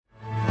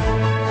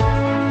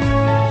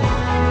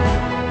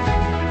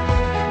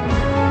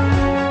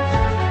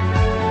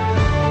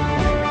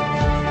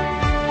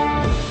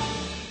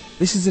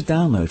This is a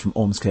download from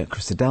Ormskirk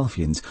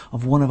Christadelphians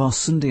of one of our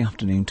Sunday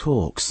afternoon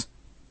talks.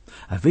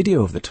 A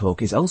video of the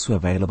talk is also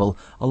available,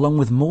 along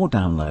with more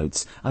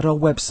downloads, at our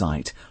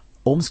website,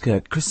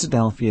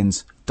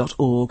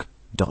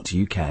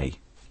 ormskirkchristadelphians.org.uk.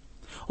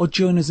 Or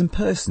join us in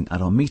person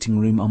at our meeting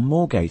room on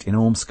Moorgate in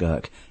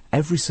Ormskirk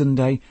every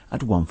Sunday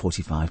at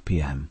 1:45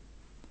 p.m.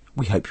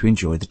 We hope you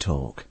enjoy the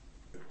talk.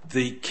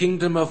 The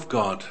Kingdom of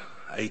God,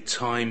 a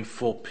time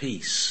for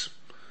peace.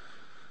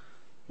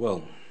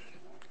 Well,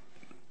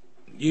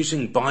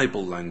 using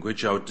Bible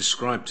language, I would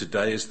describe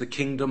today as the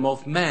kingdom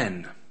of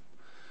men.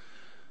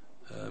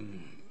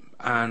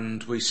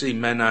 And we see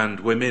men and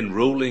women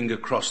ruling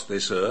across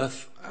this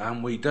earth,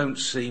 and we don't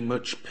see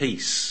much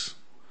peace.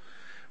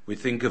 We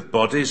think of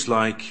bodies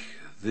like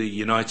the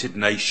United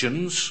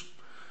Nations.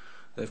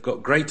 They've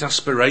got great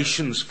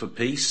aspirations for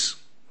peace,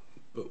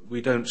 but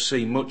we don't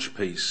see much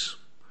peace.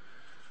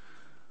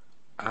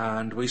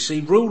 And we see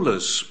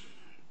rulers,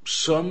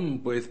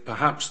 some with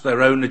perhaps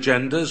their own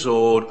agendas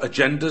or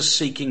agendas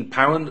seeking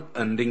power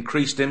and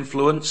increased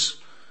influence,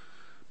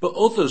 but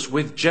others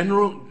with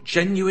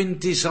genuine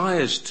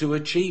desires to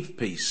achieve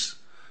peace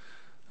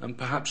and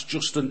perhaps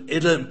just an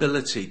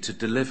inability to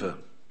deliver.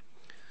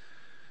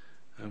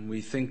 And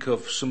we think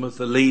of some of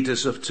the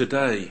leaders of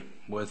today,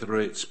 whether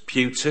it's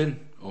Putin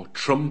or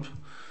Trump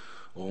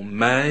or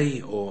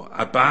May or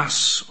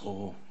Abbas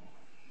or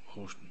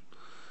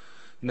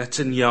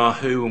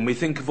Netanyahu, and we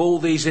think of all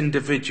these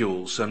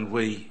individuals, and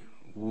we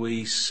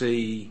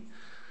see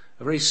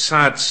a very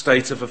sad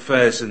state of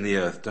affairs in the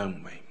earth,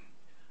 don't we?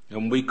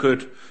 And we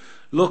could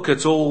look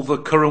at all the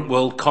current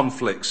world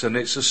conflicts, and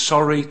it's a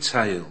sorry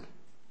tale.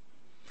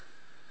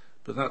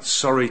 But that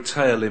sorry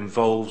tale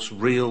involves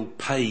real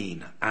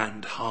pain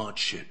and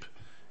hardship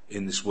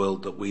in this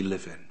world that we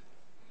live in.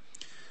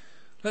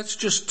 Let's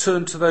just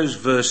turn to those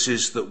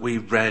verses that we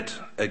read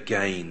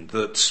again,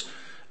 that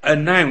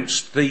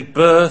announced the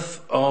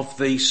birth of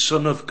the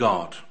Son of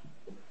God.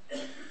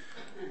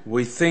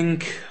 We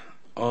think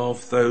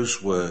of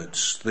those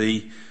words.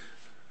 The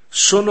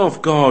Son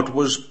of God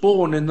was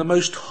born in the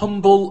most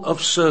humble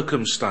of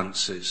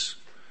circumstances.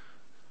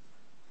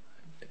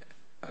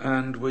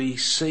 And we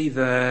see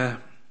there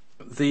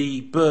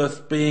the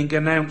birth being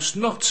announced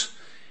not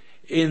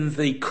in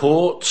the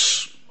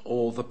courts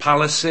or the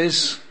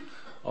palaces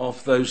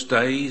of those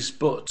days,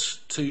 but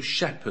to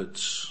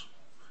shepherds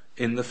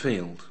in the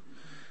field.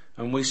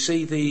 And we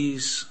see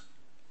these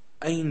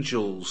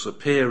angels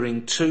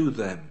appearing to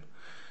them,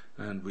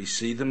 and we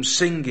see them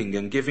singing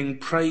and giving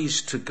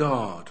praise to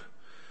God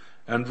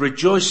and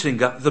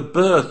rejoicing at the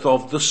birth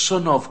of the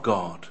Son of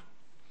God.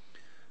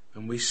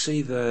 And we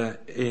see there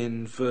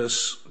in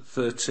verse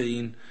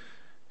 13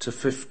 to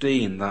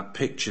 15 that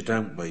picture,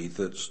 don't we,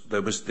 that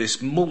there was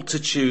this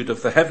multitude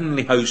of the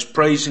heavenly host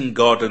praising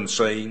God and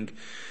saying,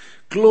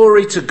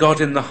 "Glory to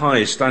God in the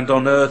highest, and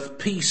on earth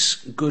peace,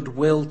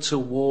 goodwill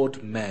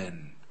toward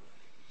men."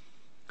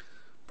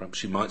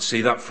 Perhaps you might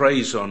see that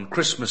phrase on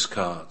Christmas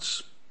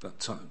cards, that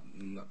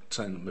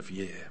time of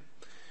year.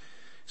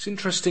 It's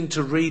interesting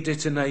to read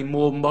it in a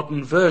more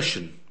modern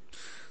version.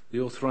 The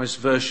authorized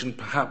version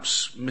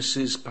perhaps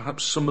misses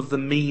some of the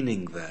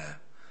meaning there.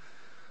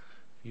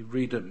 You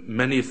read it,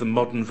 many of the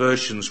modern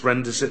versions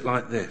renders it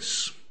like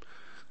this: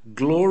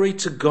 "Glory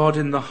to God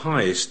in the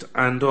highest,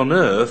 and on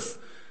earth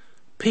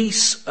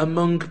peace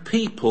among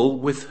people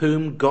with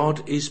whom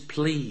God is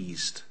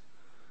pleased."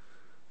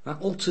 That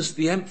alters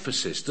the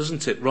emphasis,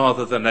 doesn't it?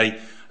 Rather than a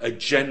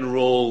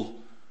general,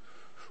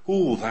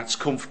 that's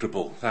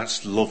comfortable,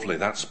 that's lovely,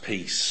 that's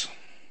peace.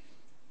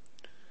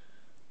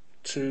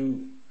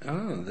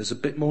 There's a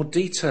bit more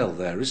detail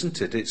there,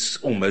 isn't it? It's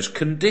almost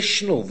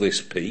conditional,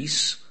 this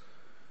peace.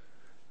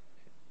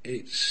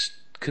 It's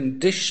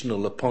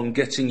conditional upon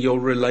getting your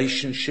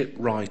relationship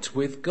right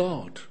with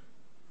God.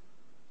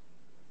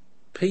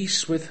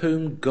 Peace with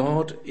whom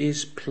God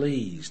is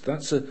pleased.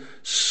 That's a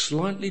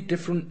slightly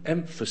different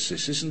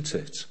emphasis, isn't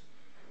it?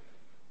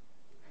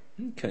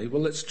 Okay,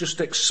 well, let's just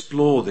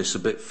explore this a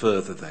bit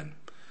further then.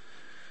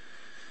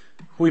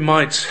 We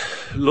might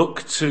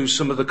look to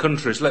some of the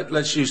countries.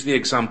 Let's use the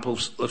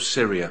examples of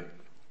Syria.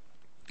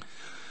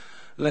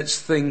 Let's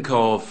think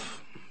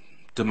of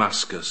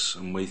Damascus,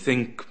 and we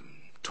think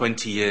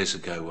 20 years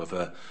ago of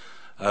a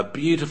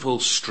beautiful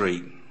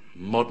street,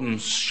 modern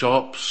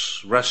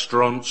shops,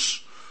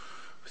 restaurants.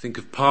 We think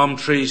of palm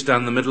trees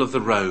down the middle of the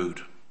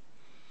road.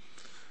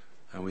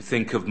 And we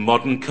think of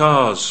modern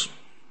cars,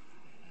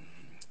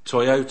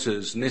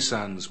 Toyotas,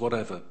 Nissans,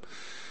 whatever.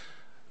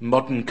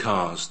 Modern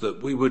cars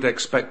that we would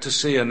expect to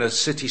see on a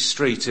city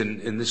street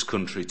in this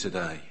country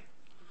today.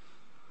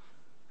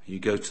 You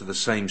go to the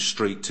same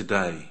street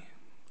today,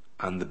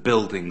 and the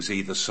buildings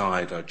either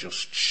side are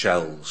just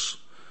shells.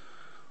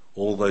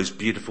 All those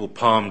beautiful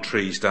palm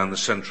trees down the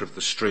centre of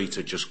the street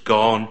are just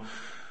gone.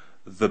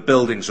 The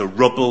buildings are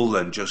rubble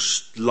and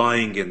just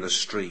lying in the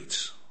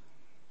street.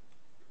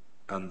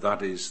 And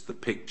that is the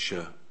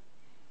picture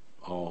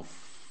of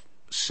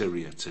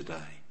Syria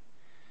today.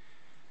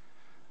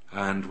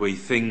 And we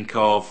think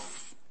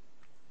of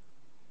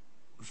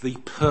the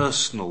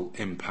personal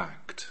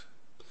impact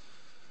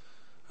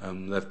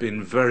There've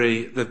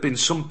been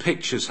some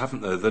pictures,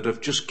 haven't there, that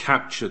have just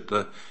captured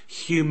the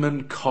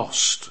human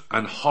cost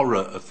and horror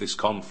of this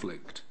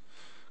conflict.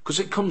 Because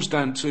it comes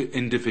down to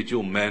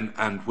individual men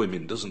and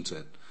women, doesn't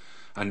it?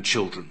 And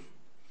children.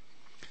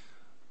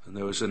 And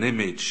there was an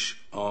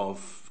image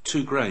of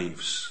 2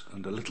 graves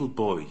and a little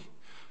boy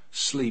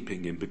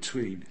sleeping in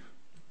between.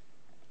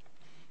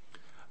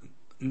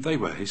 And they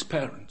were his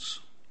parents.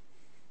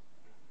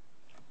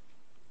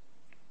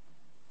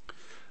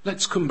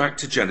 Let's come back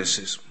to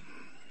Genesis.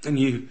 And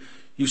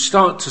you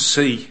start to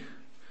see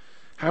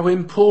how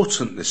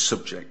important this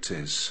subject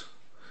is.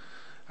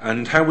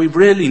 And how we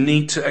really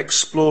need to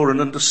explore and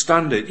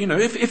understand it. You know,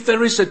 if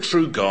there is a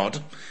true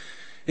God,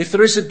 if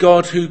there is a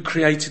God who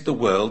created the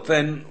world,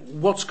 then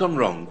what's gone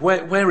wrong?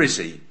 Where is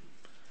he?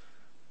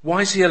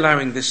 Why is he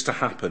allowing this to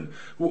happen?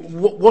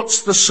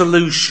 What's the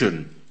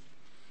solution?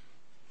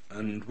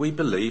 And we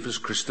believe, as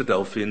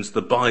Christadelphians,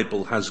 the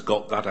Bible has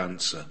got that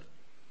answer.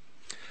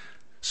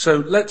 So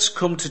let's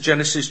come to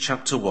Genesis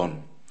chapter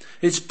 1.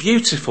 It's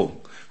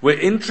beautiful. We're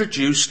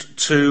introduced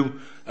to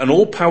an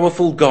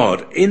all-powerful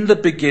God. In the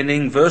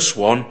beginning, verse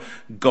 1,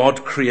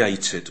 God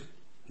created.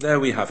 There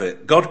we have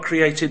it. God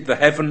created the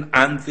heaven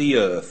and the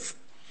earth.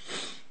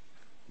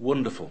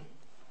 Wonderful.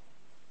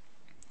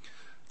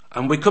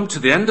 And we come to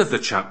the end of the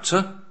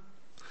chapter.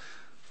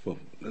 Well,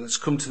 let's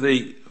come to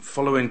the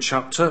following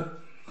chapter.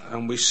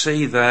 And we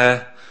see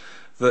there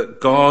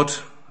that God,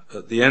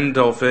 at the end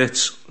of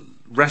it,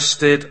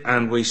 rested,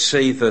 and we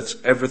see that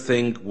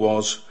everything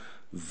was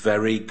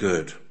very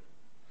good.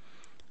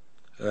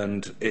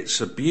 And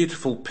it's a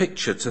beautiful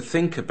picture to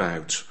think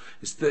about.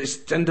 It's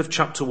the end of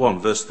chapter 1,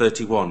 verse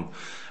 31.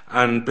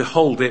 And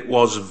behold, it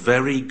was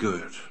very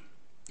good.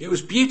 It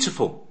was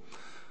beautiful.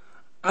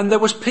 And there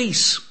was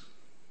peace.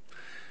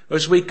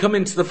 As we come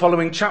into the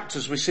following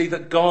chapters, we see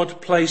that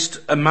God placed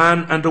a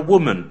man and a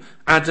woman,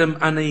 Adam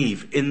and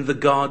Eve, in the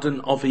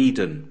Garden of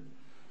Eden.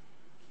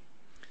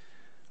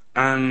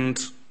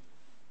 And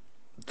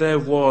there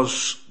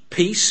was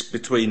peace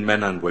between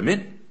men and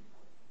women.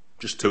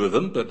 Just 2 of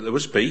them, but there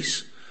was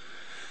peace.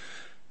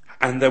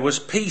 And there was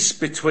peace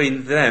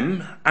between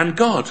them and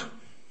God.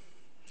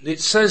 It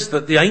says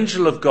that the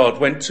angel of God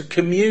went to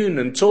commune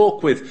and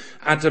talk with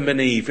Adam and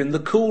Eve in the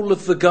cool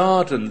of the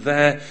garden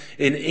there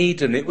in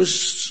Eden. It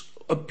was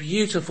a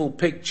beautiful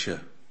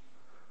picture.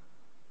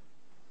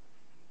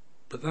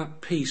 But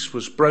that peace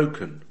was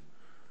broken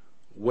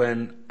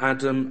when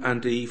Adam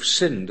and Eve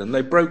sinned, and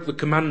they broke the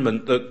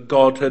commandment that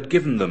God had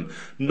given them,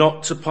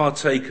 not to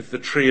partake of the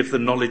tree of the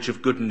knowledge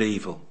of good and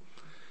evil.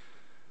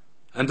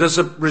 And as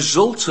a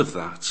result of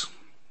that,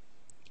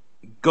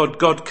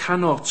 God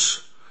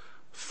cannot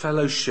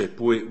fellowship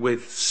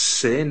with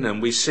sin,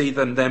 and we see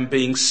them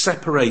being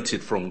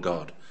separated from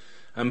God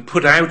and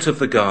put out of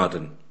the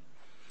garden.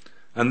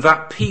 And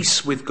that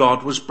peace with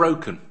God was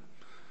broken.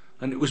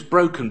 And it was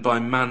broken by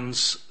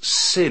man's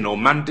sin, or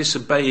man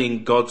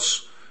disobeying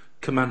God's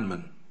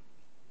commandment.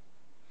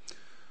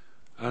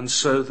 And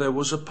so there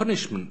was a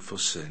punishment for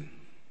sin.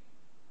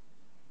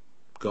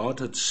 God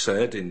had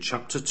said in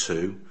chapter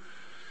 2,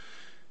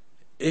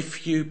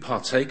 if you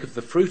partake of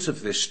the fruit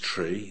of this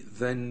tree,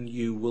 then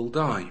you will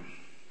die.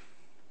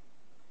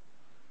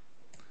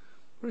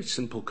 Very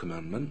simple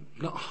commandment,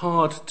 not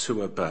hard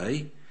to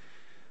obey,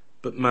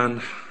 but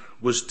man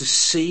was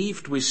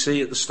deceived, we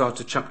see at the start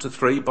of chapter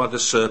 3, by the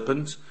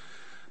serpent.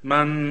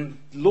 Man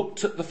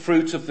looked at the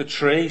fruit of the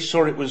tree,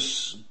 saw it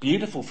was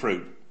beautiful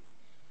fruit,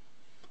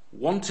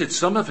 wanted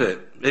some of it.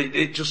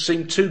 It just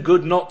seemed too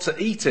good not to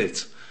eat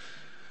it.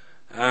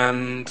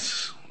 And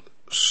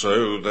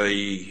so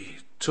they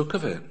took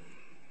of it.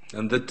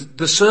 And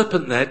the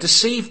serpent there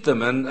deceived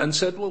them and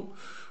said, well,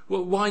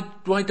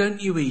 why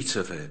don't you eat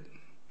of it?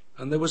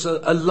 And there was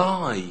a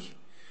lie.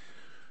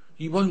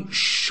 You won't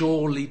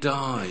surely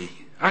die.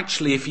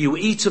 Actually, if you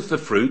eat of the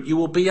fruit, you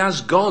will be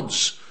as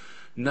gods,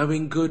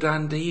 knowing good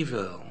and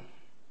evil.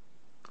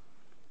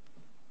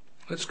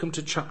 Let's come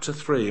to chapter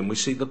 3, and we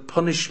see the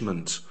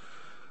punishment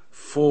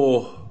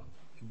for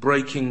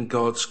breaking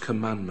God's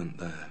commandment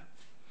there.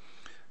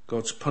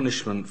 God's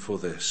punishment for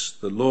this.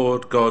 The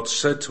Lord God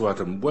said to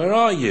Adam, where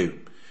are you?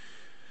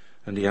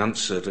 And he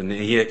answered, and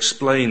he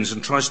explains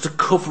and tries to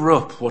cover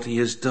up what he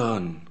has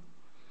done.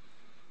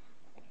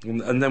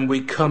 And then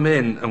we come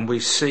in and we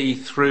see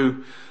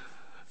through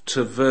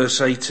to verse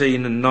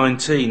 18 and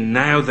 19.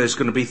 Now there's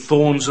going to be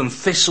thorns and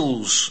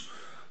thistles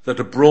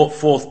that are brought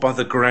forth by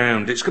the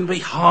ground. It's going to be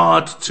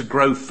hard to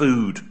grow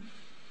food.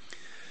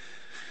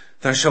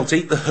 Thou shalt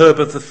eat the herb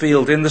of the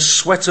field. In the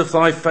sweat of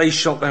thy face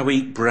shalt thou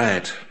eat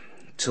bread,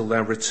 till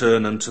thou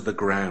return unto the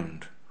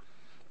ground.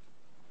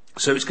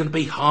 So it's going to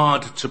be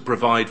hard to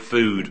provide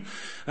food.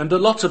 And a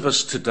lot of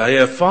us today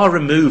are far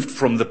removed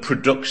from the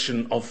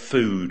production of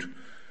food.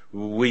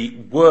 We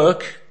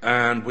work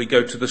and we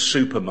go to the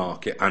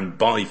supermarket and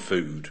buy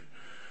food.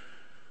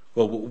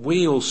 Well,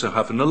 we also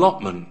have an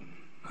allotment,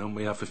 and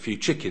we have a few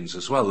chickens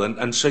as well.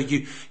 And so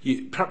you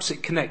perhaps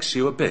it connects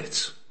you a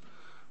bit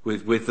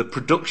with the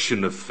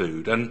production of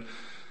food. And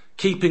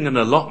keeping an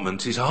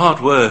allotment is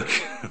hard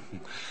work.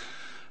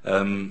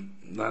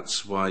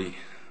 That's why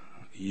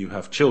you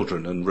have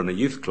children and run a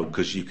youth club,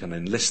 because you can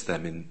enlist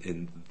them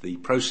in the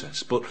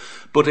process.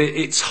 But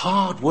it's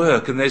hard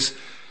work, and there's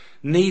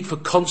need for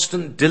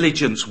constant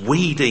diligence,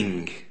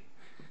 weeding.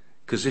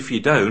 Because if you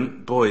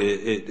don't, boy,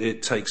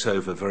 it takes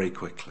over very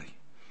quickly.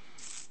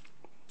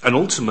 And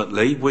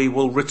ultimately, we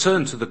will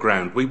return to the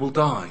ground. We will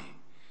die.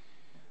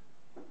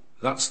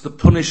 That's the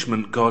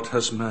punishment God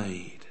has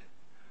made.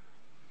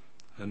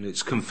 And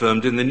it's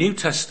confirmed in the New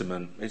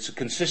Testament. It's a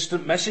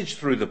consistent message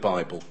through the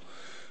Bible.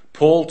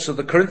 Paul to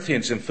the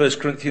Corinthians in 1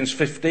 Corinthians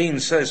 15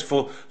 says,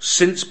 "For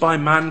since by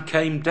man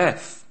came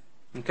death."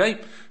 Okay?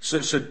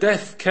 So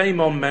death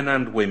came on men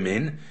and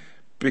women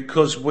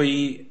because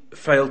we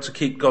failed to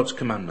keep God's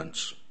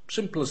commandments.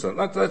 Simple as that.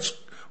 That's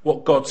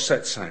what God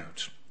sets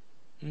out.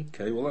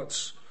 Okay, well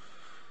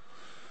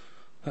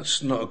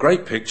that's not a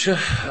great picture.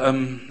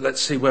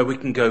 Let's see where we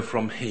can go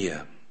from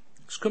here.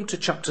 Let's come to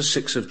chapter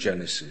 6 of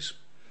Genesis.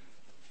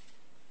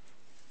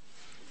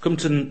 Come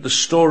to the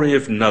story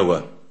of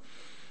Noah.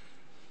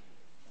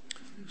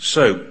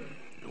 So,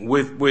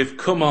 we've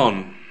come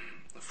on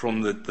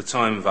from the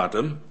time of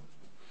Adam,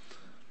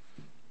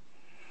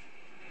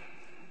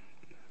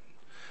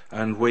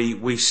 and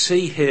we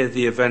see here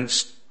the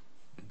events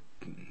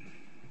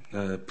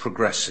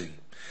progressing.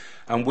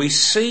 And we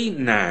see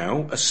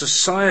now a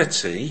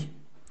society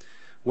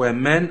where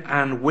men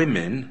and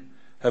women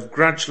have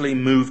gradually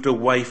moved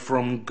away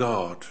from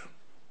God.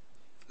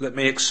 Let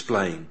me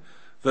explain.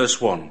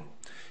 Verse 1.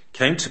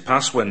 Came to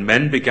pass when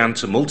men began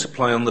to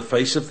multiply on the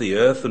face of the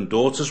earth, and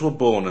daughters were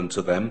born unto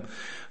them,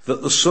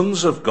 that the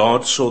sons of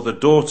God saw the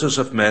daughters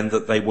of men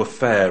that they were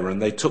fair,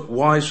 and they took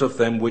wives of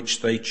them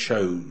which they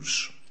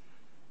chose.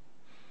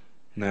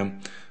 Now,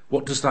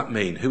 what does that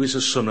mean? Who is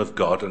a son of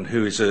God and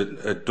who is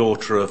a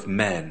daughter of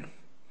men?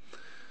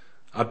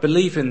 I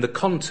believe in the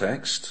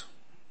context,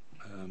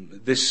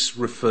 this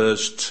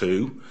refers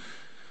to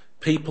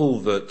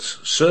people that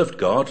served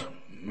God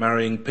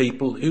marrying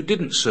people who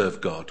didn't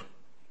serve God.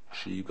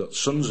 So you've got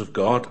sons of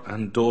God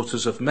and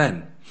daughters of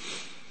men.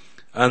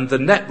 And the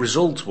net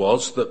result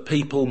was that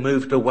people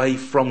moved away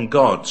from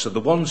God. So the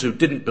ones who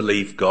didn't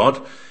believe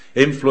God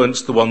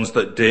influenced the ones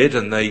that did,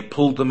 and they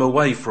pulled them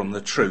away from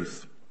the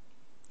truth.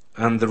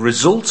 And the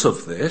result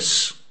of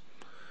this,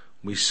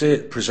 we see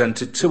it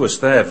presented to us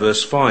there,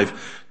 verse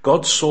 5.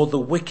 God saw the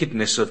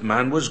wickedness of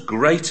man was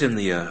great in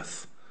the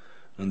earth,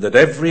 and that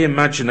every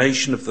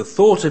imagination of the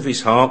thought of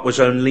his heart was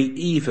only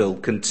evil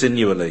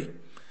continually.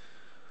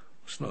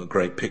 It's not a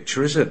great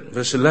picture, is it?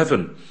 Verse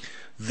 11.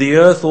 The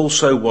earth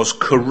also was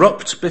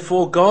corrupt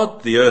before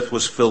God. The earth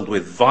was filled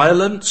with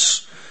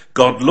violence.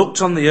 God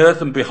looked on the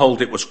earth, and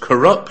behold, it was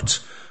corrupt,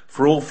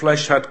 for all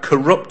flesh had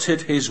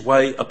corrupted his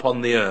way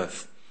upon the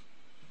earth.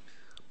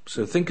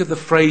 So think of the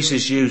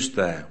phrases used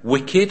there.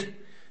 Wicked,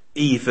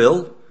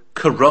 evil,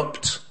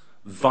 corrupt,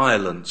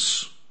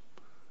 violence.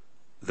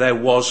 There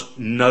was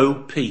no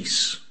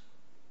peace.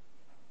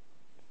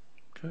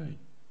 Okay.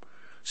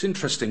 It's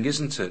interesting,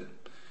 isn't it?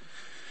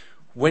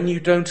 When you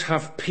don't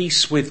have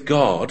peace with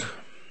God,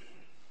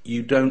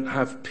 you don't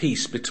have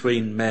peace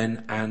between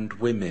men and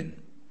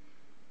women.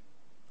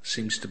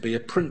 Seems to be a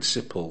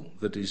principle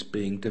that is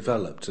being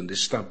developed and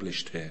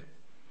established here.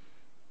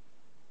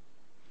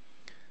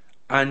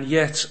 And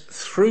yet,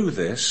 through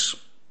this,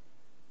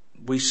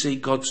 we see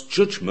God's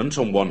judgment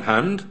on one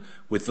hand,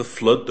 with the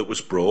flood that was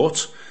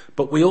brought,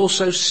 but we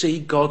also see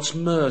God's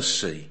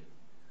mercy.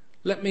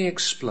 Let me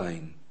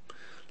explain.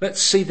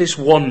 Let's see this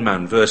one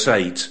man, verse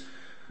 8.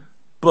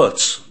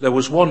 But there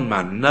was one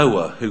man,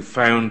 Noah, who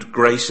found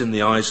grace in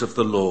the eyes of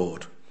the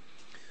Lord.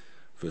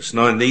 Verse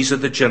 9, these are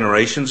the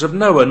generations of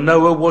Noah.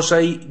 Noah was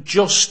a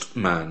just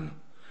man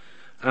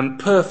and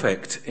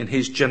perfect in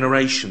his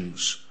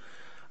generations,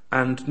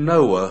 and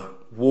Noah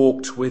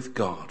walked with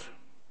God.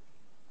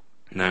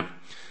 Now,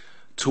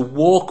 to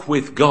walk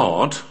with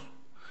God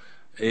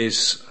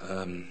is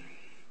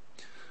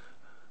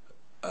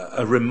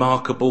a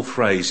remarkable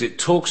phrase. It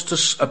talks to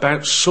us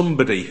about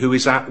somebody who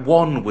is at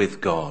one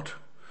with God.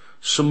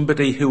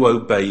 Somebody who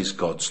obeys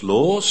God's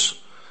laws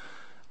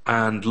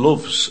and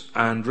loves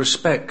and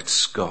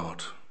respects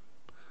God.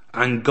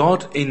 And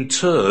God, in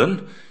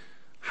turn,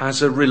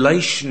 has a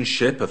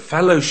relationship, a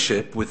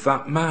fellowship with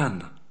that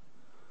man.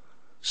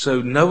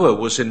 So Noah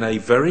was in a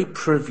very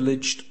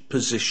privileged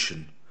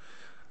position.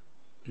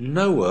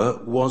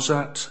 Noah was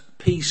at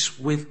peace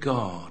with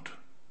God.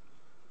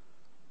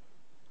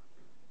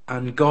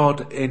 And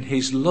God, in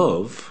his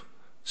love,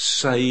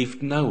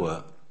 saved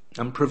Noah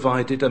and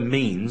provided a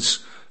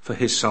means for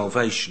his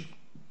salvation.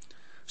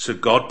 So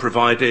God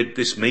provided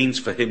this means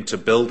for him to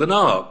build an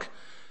ark,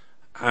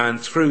 and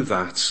through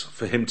that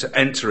for him to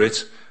enter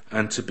it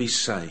and to be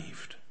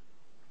saved.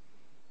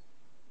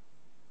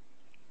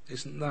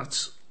 Isn't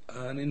that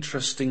an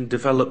interesting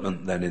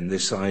development then in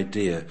this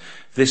idea?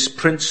 This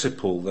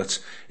principle that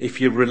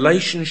if your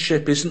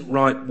relationship isn't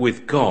right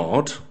with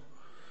God,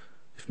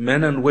 if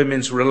men and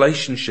women's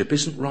relationship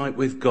isn't right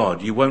with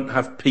God, you won't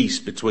have peace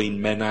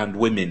between men and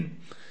women.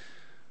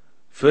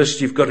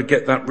 First, you've got to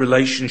get that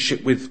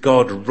relationship with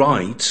God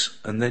right,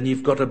 and then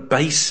you've got a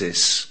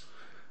basis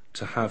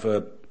to have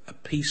a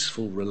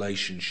peaceful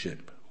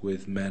relationship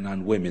with men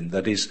and women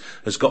that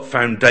has got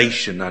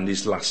foundation and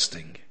is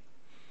lasting.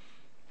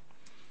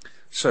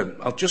 So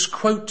I'll just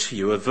quote to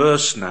you a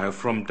verse now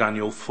from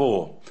Daniel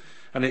 4.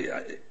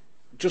 And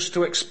just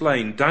to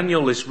explain,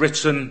 Daniel is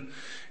written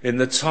in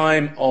the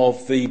time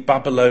of the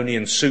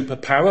Babylonian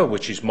superpower,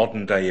 which is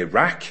modern day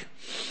Iraq.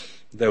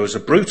 There was a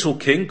brutal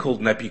king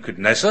called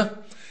Nebuchadnezzar.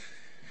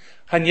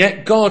 And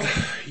yet God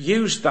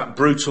used that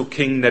brutal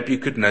king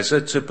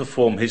Nebuchadnezzar to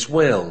perform his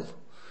will.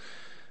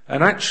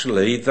 And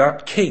actually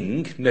that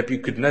king,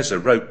 Nebuchadnezzar,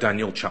 wrote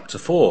Daniel chapter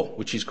 4,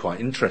 which is quite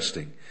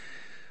interesting.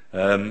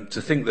 To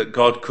think that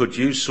God could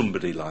use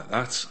somebody like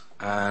that,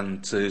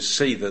 and to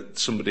see that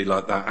somebody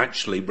like that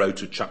actually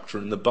wrote a chapter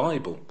in the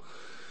Bible.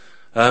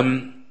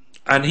 And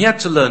he had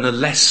to learn a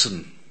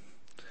lesson.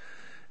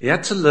 He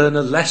had to learn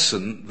a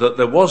lesson that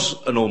there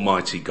was an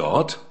almighty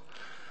God,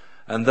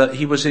 and that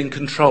he was in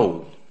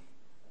control.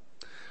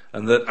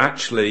 And that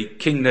actually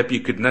King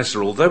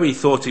Nebuchadnezzar, although he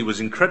thought he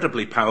was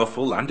incredibly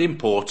powerful and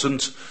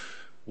important,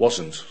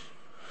 wasn't.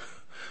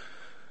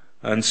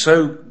 And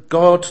so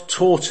God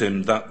taught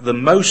him that the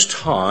Most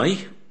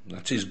High,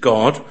 that is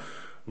God,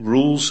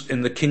 rules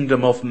in the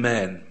kingdom of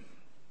men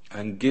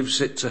and gives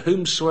it to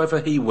whomsoever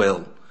he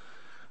will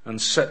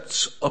and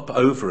sets up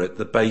over it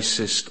the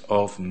basest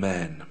of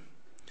men.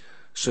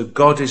 So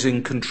God is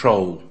in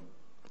control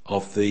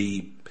of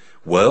the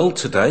world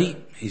today.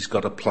 He's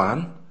got a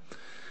plan.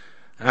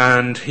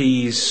 And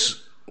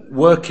he's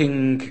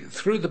working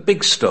through the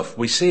big stuff.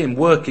 We see him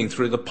working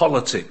through the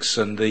politics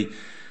and the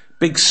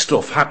big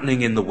stuff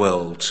happening in the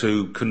world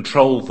to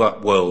control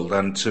that world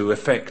and to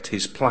effect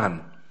his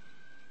plan.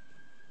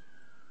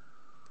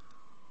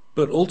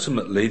 But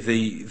ultimately,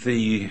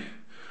 the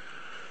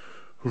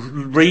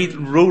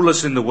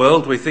rulers in the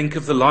world, we think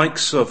of the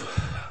likes of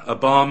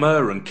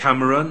Obama and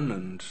Cameron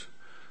and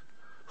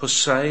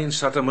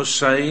Saddam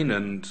Hussein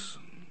and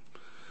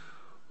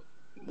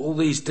all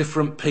these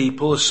different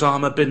people,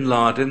 Osama bin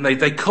Laden,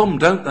 they come,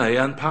 don't they?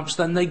 And perhaps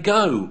then they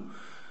go.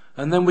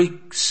 And then we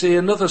see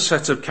another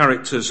set of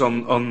characters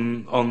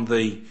on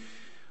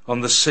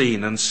the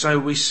scene. And so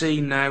we see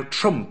now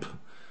Trump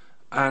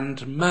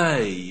and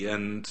May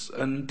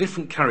and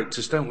different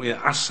characters, don't we?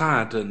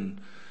 Assad and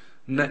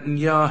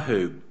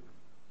Netanyahu.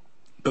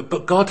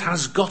 But God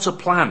has got a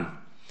plan.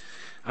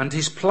 And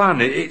his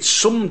plan, it's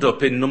summed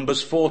up in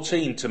Numbers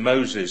 14 to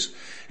Moses.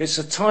 It's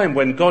a time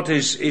when God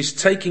is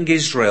taking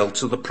Israel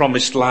to the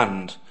promised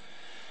land.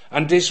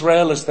 And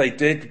Israel, as they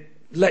did,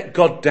 let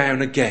God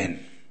down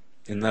again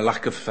in their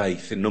lack of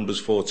faith in Numbers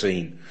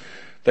 14.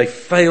 They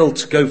failed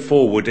to go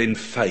forward in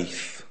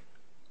faith.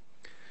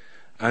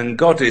 And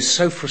God is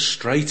so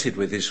frustrated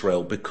with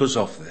Israel because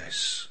of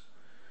this.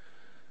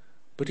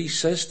 But he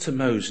says to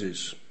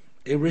Moses,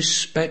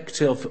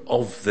 irrespective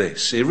of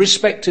this,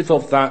 irrespective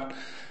of that,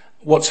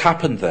 what's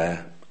happened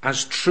there,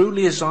 as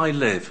truly as I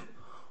live,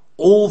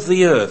 all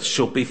the earth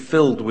shall be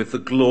filled with the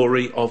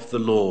glory of the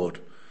Lord.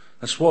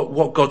 That's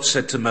what God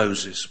said to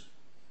Moses.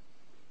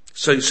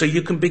 So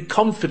you can be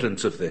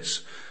confident of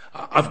this.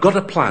 I've got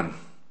a plan.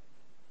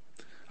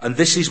 And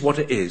this is what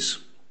it is.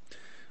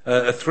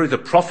 Through the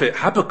prophet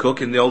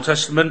Habakkuk in the Old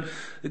Testament,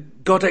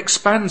 God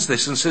expands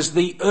this and says,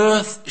 the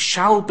earth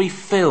shall be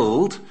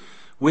filled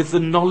with the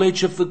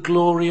knowledge of the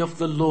glory of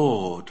the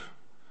Lord,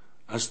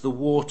 as the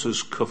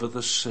waters cover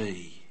the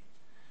sea.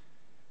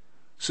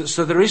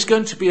 So there is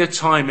going to be a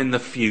time in the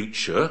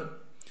future,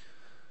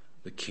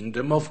 the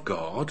kingdom of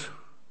God,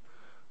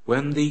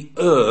 when the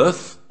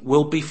earth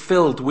will be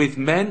filled with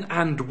men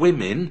and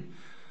women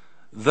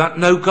that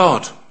know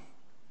God,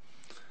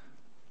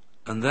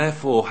 and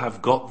therefore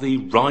have got the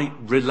right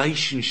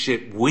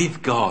relationship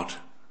with God.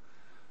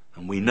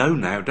 And we know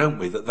now, don't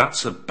we, that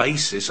that's a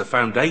basis, a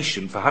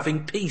foundation for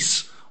having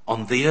peace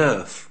on the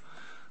earth.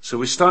 So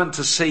we're starting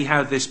to see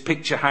how this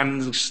picture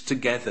hangs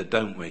together,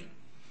 don't we?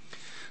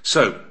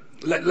 So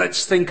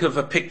let's think of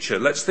a picture.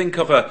 Let's think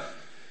of a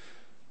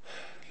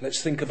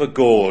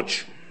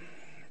gorge.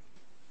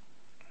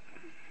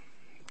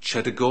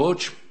 Cheddar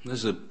Gorge.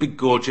 There's a big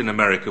gorge in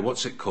America.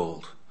 What's it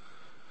called?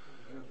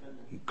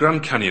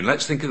 Grand Canyon.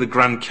 Let's think of the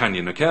Grand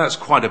Canyon. Okay, that's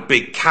quite a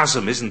big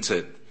chasm, isn't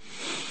it?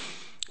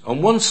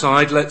 On one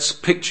side, let's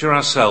picture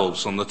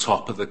ourselves on the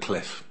top of the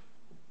cliff.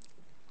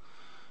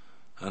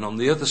 And on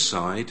the other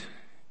side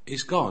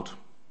is God.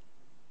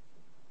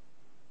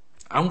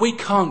 And we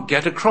can't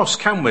get across,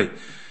 can we?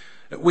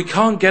 We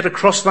can't get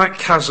across that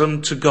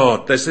chasm to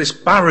God. There's this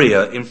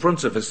barrier in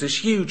front of us,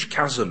 this huge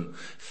chasm.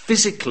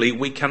 Physically,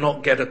 we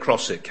cannot get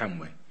across it, can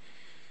we?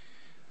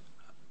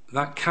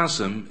 That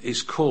chasm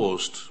is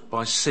caused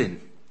by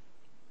sin.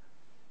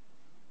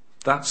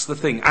 That's the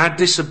thing. Our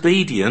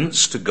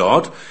disobedience to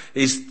God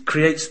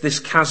creates this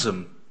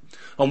chasm.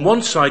 On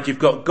one side, you've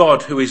got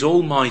God who is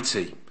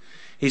almighty.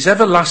 He's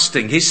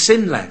everlasting. He's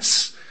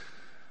sinless.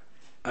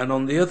 And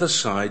on the other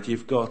side,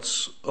 you've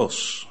got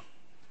us.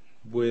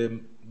 We're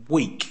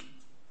weak.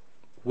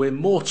 We're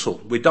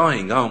mortal. We're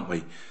dying, aren't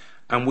we?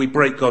 And we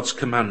break God's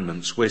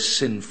commandments. We're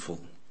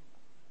sinful.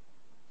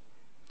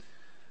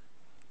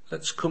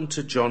 Let's come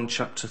to John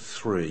chapter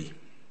 3.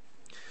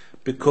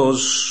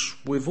 because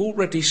we've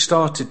already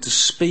started to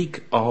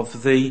speak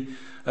of the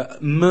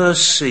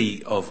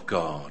mercy of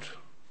God.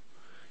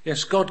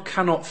 Yes, God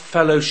cannot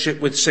fellowship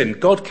with sin.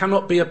 God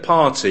cannot be a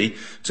party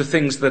to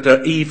things that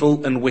are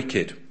evil and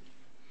wicked.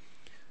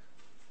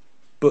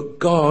 But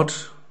God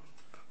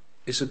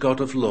is a God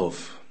of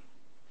love.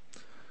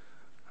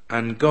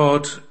 And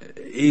God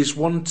is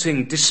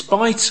wanting,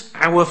 despite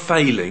our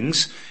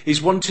failings,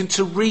 is wanting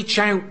to reach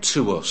out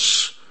to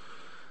us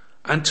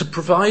and to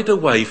provide a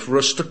way for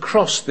us to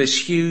cross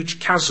this huge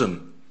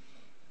chasm.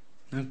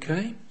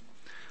 Okay?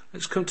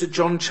 Let's come to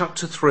John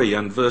chapter 3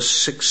 and verse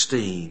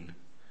 16.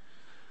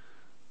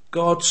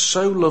 God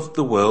so loved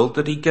the world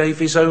that he gave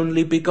his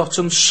only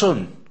begotten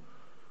Son,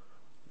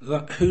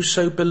 that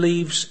whoso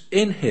believes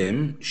in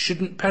him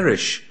shouldn't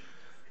perish,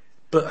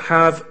 but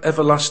have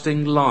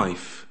everlasting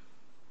life.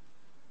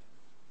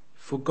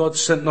 For God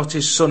sent not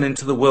his Son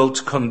into the world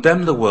to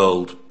condemn the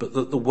world, but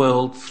that the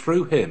world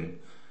through him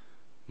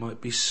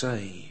might be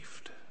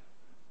saved.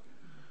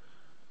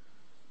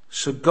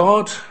 So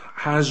God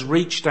has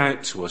reached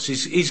out to us.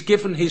 He's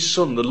given his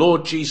Son, the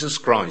Lord Jesus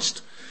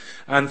Christ.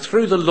 And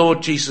through the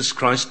Lord Jesus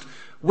Christ,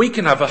 we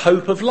can have a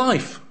hope of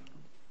life.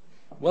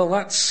 Well,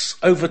 that's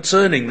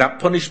overturning that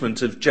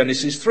punishment of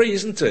Genesis 3,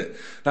 isn't it?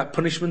 That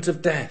punishment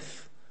of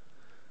death.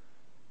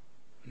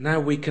 Now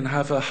we can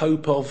have a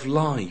hope of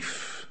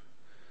life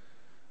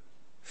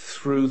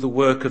through the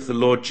work of the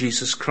Lord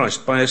Jesus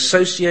Christ, by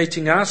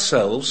associating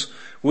ourselves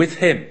with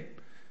him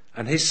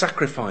and his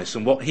sacrifice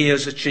and what he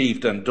has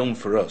achieved and done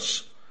for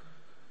us.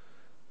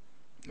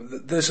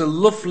 There's a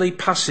lovely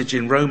passage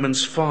in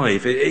Romans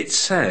 5. It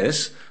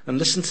says, and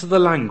listen to the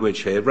language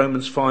here,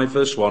 Romans 5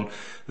 verse 1,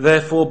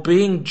 therefore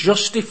being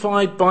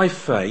justified by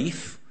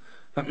faith,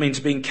 that means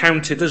being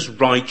counted as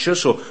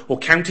righteous or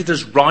counted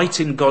as right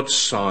in God's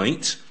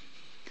sight,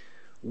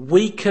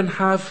 we can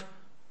have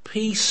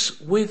peace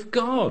with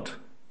God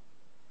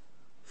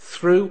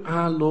through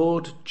our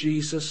Lord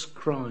Jesus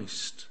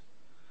Christ.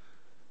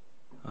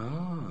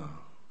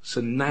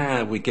 So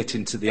now we get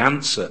into the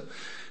answer.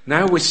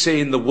 Now we're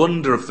seeing the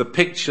wonder of the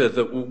picture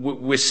that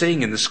we're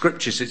seeing in the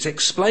scriptures. It's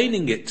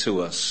explaining it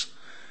to us.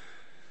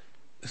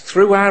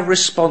 Through our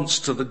response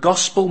to the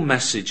gospel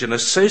message and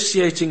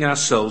associating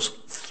ourselves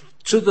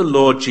to the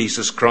Lord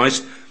Jesus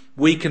Christ,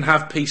 we can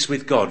have peace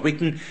with God. We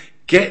can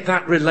get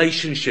that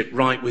relationship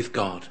right with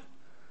God.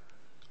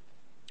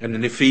 And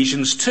in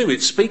Ephesians 2,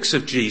 it speaks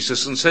of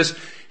Jesus and says,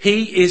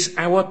 he is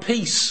our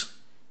peace.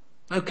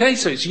 Okay,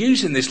 so it's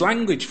using this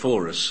language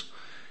for us.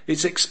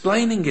 It's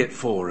explaining it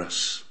for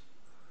us.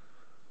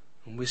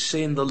 And we're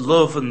seeing the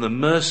love and the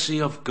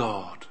mercy of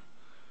God.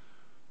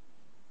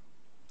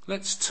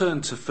 Let's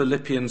turn to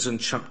Philippians and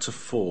chapter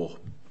 4.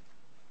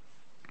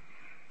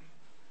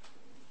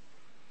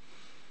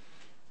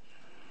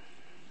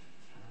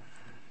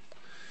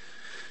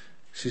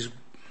 This is,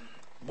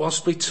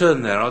 whilst we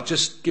turn there, I'll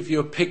just give you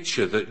a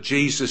picture that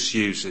Jesus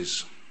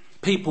uses.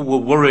 People were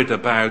worried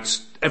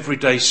about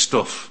everyday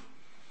stuff.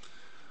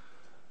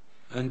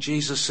 And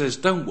Jesus says,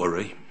 don't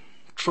worry,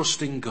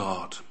 trust in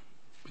God.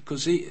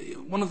 Because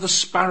one of the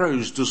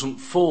sparrows doesn't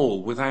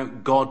fall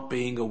without God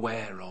being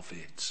aware of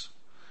it.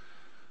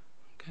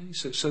 Okay,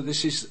 so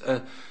this is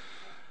a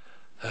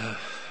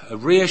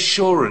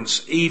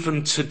reassurance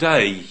even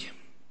today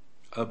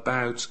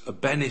about a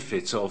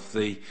benefit of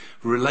the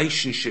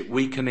relationship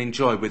we can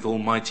enjoy with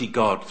Almighty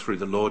God through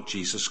the Lord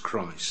Jesus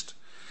Christ.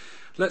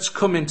 Let's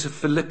come into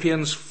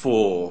Philippians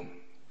 4.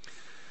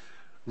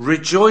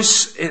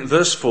 Rejoice, in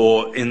verse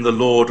 4, in the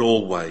Lord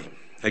always.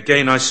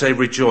 Again I say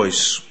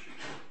rejoice.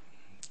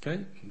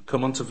 Okay,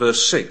 come on to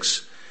verse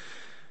 6.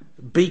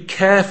 Be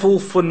careful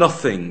for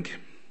nothing.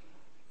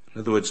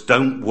 In other words,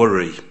 don't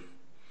worry.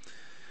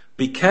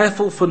 Be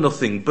careful for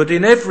nothing, but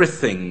in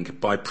everything,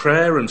 by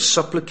prayer and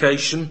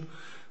supplication,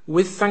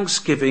 with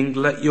thanksgiving,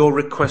 let your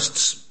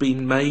requests be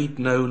made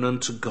known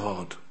unto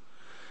God.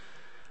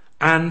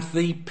 And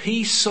the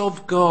peace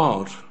of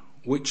God,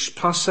 which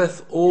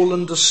passeth all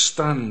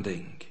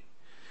understanding,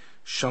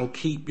 shall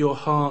keep your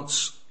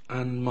hearts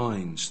and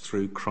minds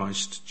through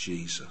Christ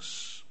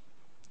Jesus.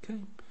 Okay.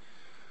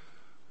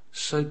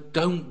 So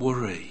don't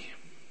worry.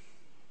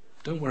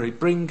 Don't worry.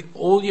 Bring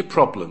all your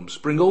problems,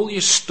 bring all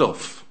your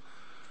stuff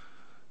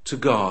to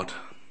God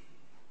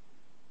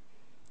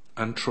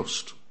and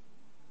trust.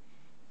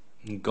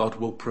 And God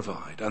will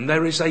provide. And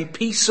there is a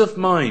peace of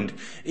mind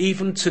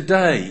even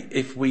today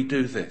if we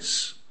do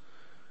this.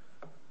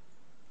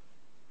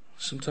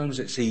 Sometimes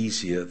it's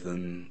easier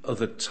than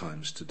other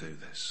times to do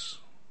this.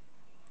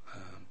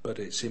 But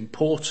it's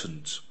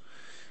important.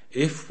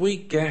 If we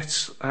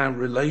get our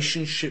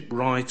relationship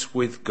right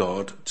with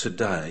God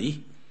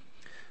today,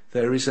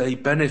 there is a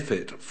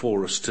benefit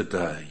for us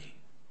today.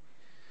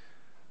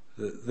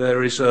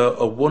 There is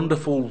a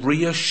wonderful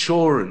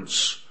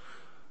reassurance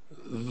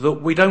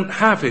that we don't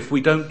have if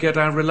we don't get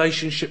our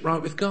relationship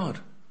right with God.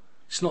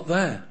 It's not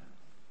there.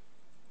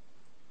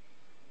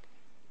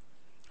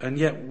 And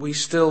yet we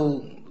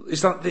still,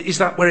 is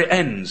that where it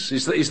ends?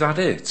 Is that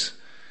it?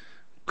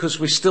 Because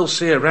we still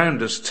see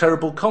around us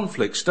terrible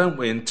conflicts, don't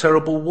we? And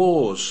terrible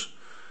wars.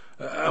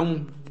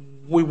 And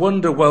we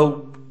wonder,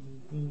 well,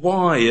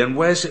 why and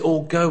where's it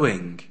all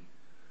going?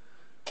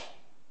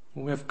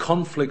 We have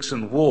conflicts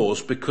and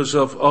wars because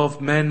of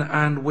men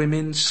and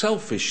women's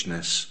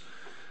selfishness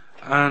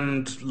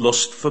and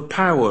lust for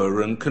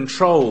power and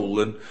control.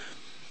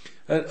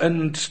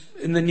 And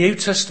in the New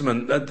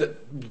Testament,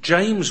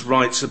 James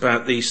writes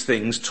about these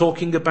things,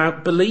 talking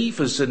about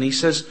believers, and he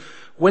says,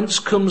 "Whence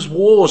comes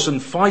wars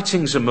and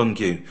fightings among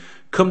you?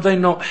 Come they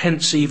not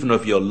hence even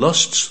of your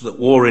lusts that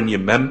war in your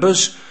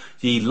members?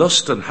 Ye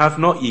lust and have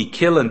not, ye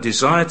kill and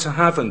desire to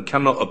have and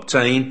cannot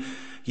obtain.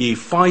 Ye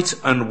fight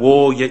and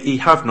war, yet ye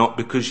have not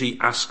because ye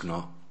ask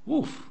not."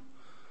 Oof.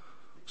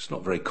 It's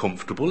not very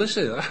comfortable, is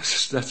it?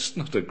 That's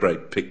not a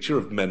great picture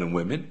of men and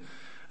women.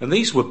 And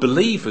these were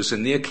believers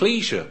in the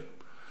ecclesia.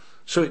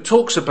 So it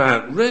talks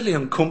about really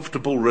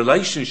uncomfortable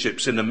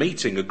relationships in a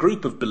meeting, a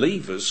group of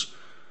believers,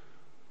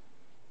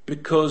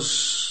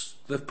 because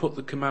they've put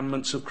the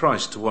commandments of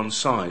Christ to one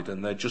side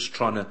and they're just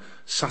trying to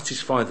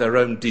satisfy their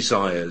own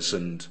desires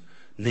and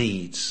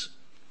needs.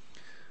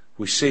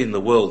 We see in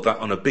the world that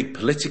on a big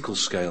political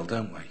scale,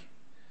 don't we?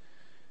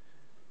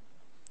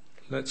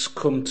 Let's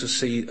come to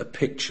see a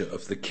picture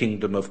of the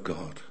kingdom of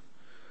God.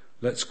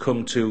 Let's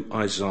come to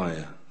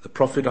Isaiah, the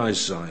prophet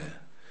Isaiah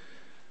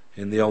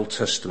in the Old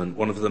Testament,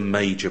 one of the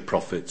major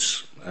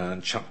prophets,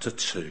 and chapter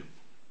 2.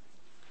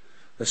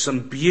 There's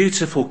some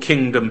beautiful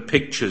kingdom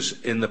pictures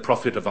in the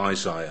prophet of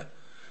Isaiah.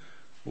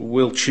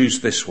 We'll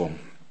choose this one.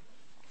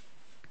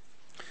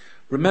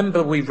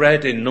 Remember we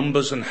read in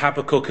Numbers and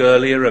Habakkuk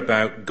earlier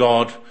about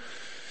God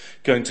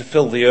going to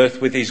fill the earth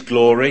with his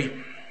glory,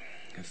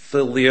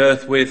 fill the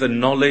earth with a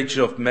knowledge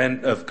of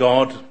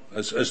God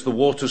as the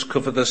waters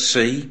cover the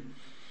sea.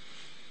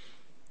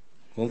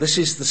 Well, this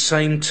is the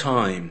same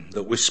time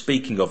that we're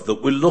speaking of,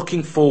 that we're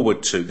looking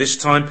forward to, this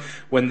time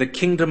when the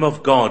kingdom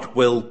of God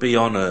will be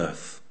on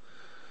earth.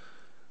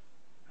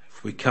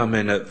 If we come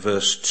in at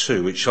verse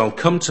 2, "It shall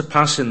come to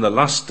pass in the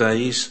last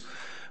days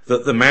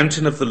that the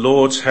mountain of the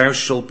Lord's house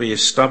shall be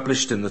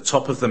established in the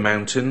top of the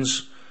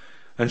mountains,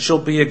 and shall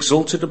be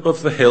exalted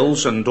above the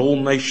hills, and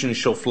all nations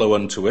shall flow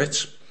unto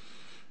it.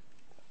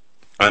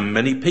 And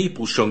many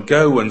people shall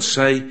go and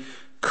say,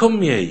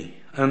 Come ye,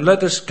 and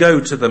let us go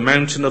to the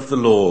mountain of the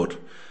Lord,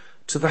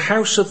 to the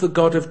house of the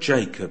God of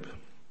Jacob.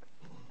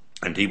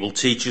 And he will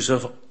teach us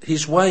of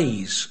his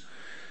ways,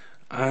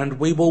 and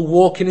we will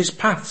walk in his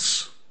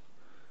paths.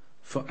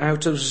 For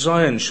out of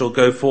Zion shall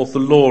go forth the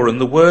law,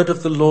 and the word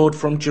of the Lord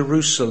from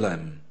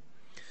Jerusalem.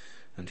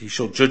 And he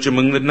shall judge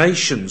among the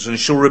nations, and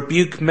shall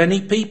rebuke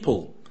many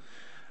people.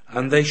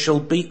 And they shall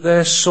beat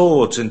their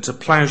swords into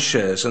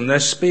plowshares, and their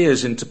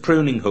spears into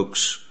pruning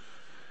hooks.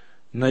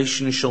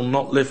 Nation shall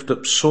not lift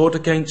up sword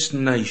against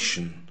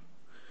nation,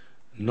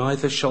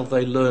 neither shall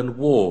they learn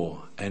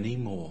war any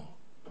more."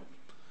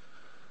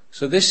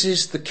 So this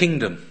is the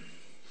kingdom.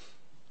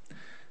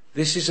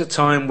 This is a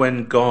time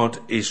when God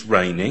is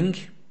reigning,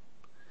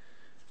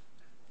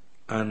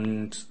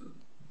 and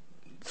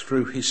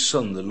through his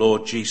Son, the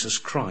Lord Jesus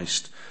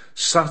Christ,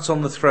 sat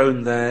on the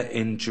throne there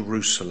in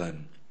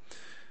Jerusalem.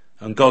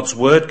 And God's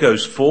word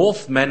goes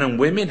forth. Men and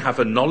women have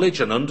a knowledge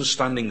and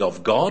understanding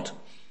of God,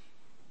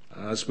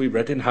 as we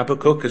read in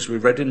Habakkuk, as we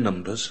read in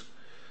Numbers.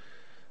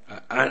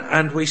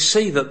 And we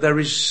see that there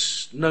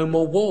is no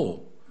more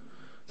war.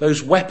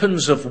 Those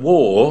weapons of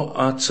war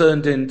are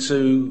turned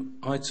into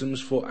items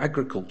for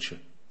agriculture.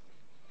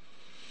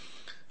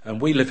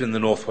 And we live in the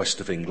northwest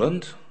of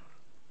England,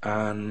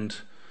 and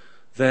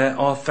there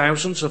are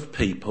thousands of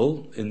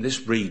people in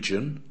this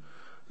region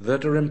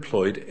that are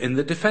employed in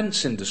the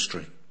defence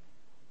industry.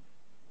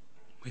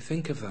 We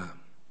think of that.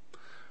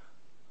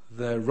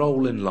 Their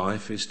role in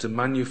life is to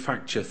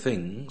manufacture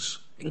things,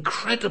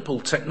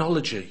 incredible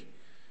technology,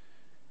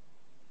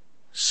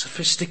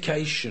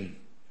 sophistication,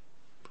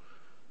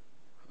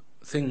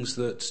 things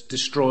that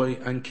destroy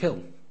and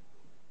kill.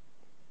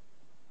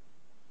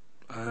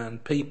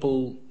 And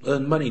people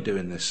earn money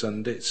doing this,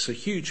 and it's a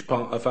huge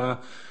part of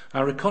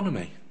our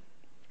economy.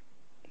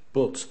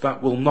 But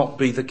that will not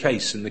be the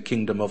case in the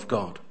kingdom of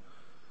God.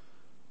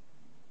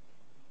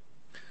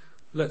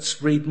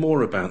 Let's read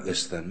more about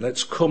this then.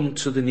 Let's come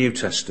to the New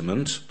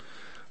Testament.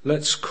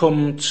 Let's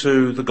come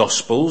to the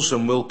Gospels,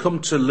 and we'll come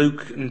to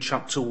Luke in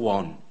chapter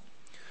 1.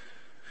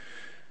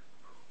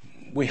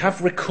 We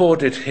have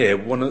recorded here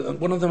one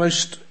of the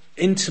most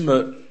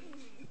intimate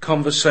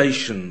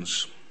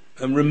conversations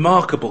and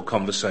remarkable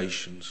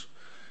conversations.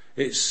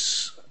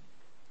 It's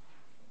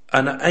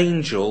an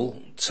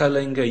angel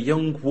telling a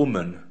young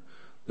woman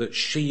that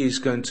she is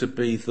going to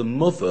be the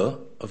mother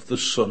of the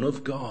Son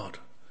of God.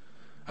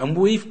 And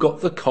we've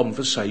got the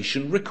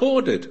conversation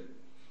recorded,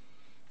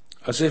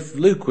 as if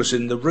Luke was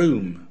in the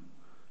room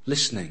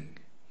listening.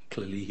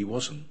 Clearly he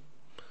wasn't.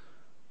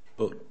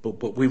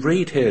 But we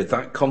read here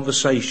that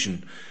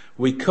conversation.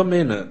 We come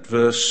in at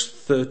verse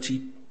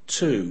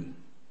 32.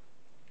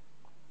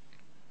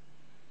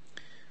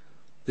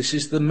 This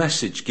is the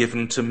message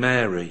given to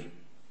Mary.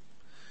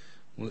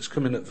 Well, let's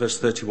come in at verse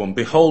 31.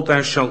 "Behold,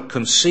 thou shalt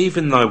conceive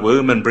in thy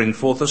womb and bring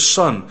forth a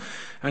son,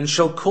 and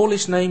shall call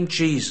his name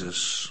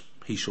Jesus.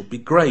 He shall be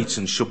great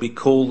and shall be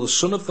called the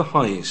Son of the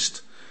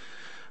Highest.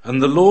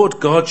 And the Lord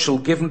God shall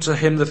give unto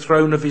him the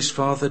throne of his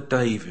father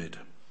David.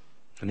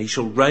 And he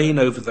shall reign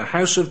over the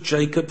house of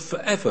Jacob for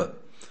ever.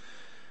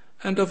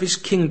 And of his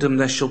kingdom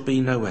there shall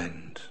be no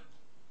end.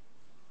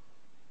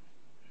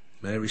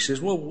 Mary says,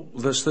 well,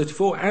 verse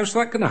 34, how's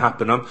that going to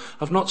happen?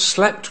 I've not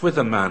slept with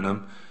a man.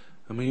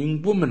 I'm a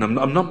young woman.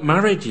 I'm not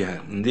married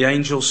yet. And the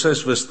angel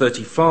says, verse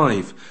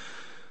 35,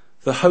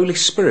 the Holy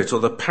Spirit or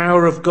the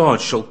power of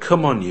God shall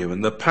come on you,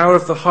 and the power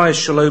of the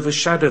highest shall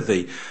overshadow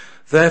thee.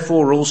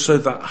 Therefore also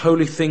that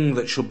holy thing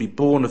that shall be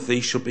born of thee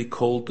shall be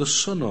called the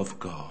Son of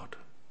God.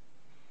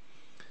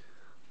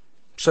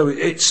 So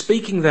it's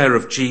speaking there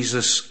of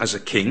Jesus as a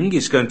king.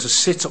 He's going to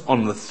sit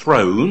on the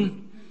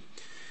throne.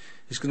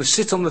 He's going to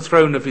sit on the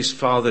throne of his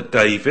father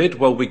David.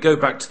 Well, we go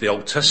back to the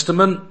Old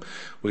Testament.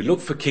 We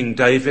look for King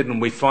David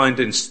and we find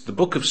in the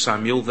book of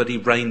Samuel that he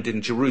reigned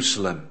in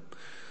Jerusalem.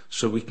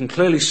 So we can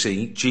clearly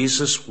see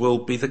Jesus will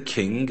be the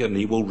king and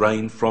he will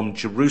reign from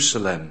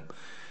Jerusalem.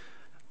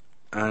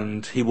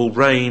 And he will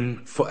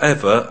reign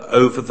forever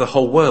over the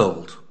whole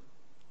world.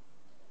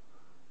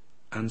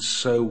 And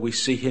so we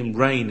see him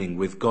reigning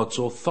with God's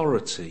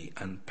authority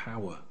and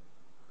power.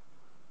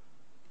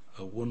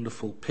 A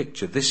wonderful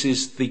picture. This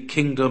is the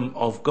kingdom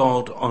of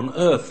God on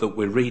earth that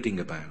we're reading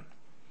about.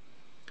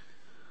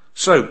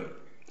 So,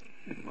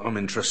 I'm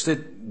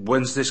interested.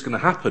 When's this going to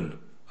happen?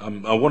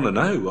 I want to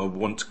know. I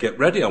want to get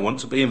ready. I want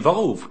to be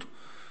involved.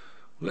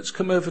 Let's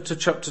come over to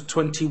chapter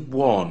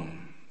 21.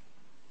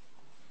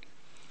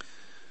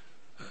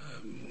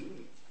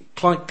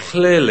 Quite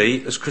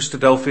clearly, as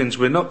Christadelphians,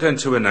 we're not going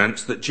to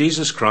announce that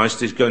Jesus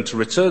Christ is going to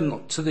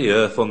return to the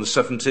earth on the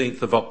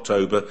 17th of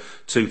October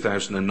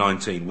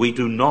 2019. We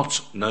do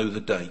not know the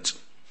date.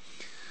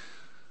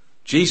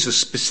 Jesus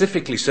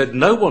specifically said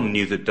no one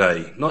knew the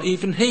day, not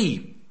even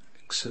he,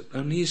 except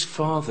only his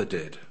Father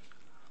did.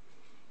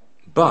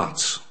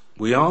 But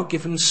we are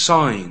given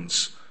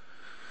signs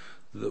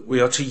that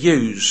we are to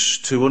use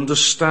to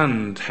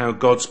understand how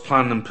God's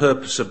plan and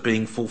purpose are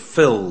being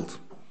fulfilled.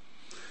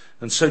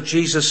 And so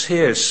Jesus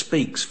here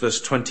speaks,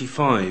 verse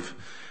 25,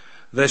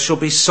 there shall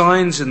be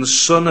signs in the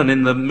sun and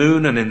in the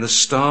moon and in the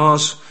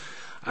stars,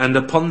 and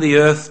upon the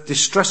earth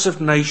distress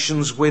of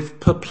nations with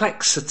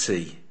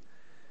perplexity.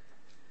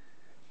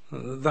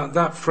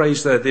 That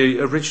phrase there, the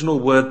original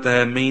word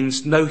there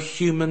means no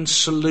human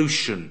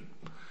solution.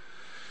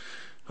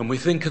 And we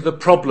think of the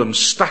problems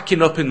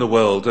stacking up in the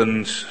world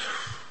and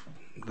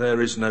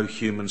there is no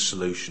human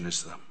solution,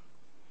 is there?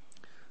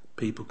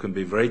 People can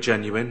be very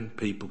genuine,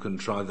 people can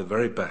try the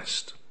very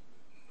best,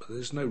 but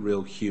there's no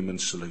real human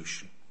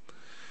solution.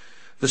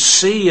 The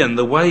sea and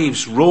the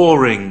waves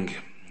roaring,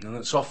 and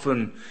that's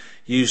often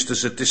used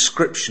as a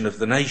description of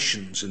the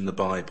nations in the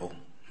Bible,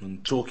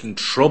 and talking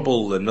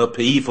trouble and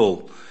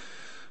upheaval.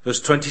 Verse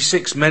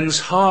 26, men's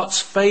hearts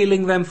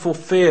failing them for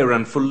fear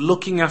and for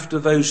looking after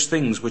those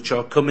things which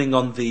are coming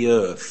on the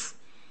earth.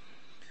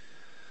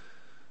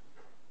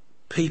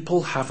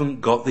 People haven't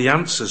got the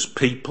answers.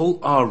 People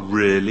are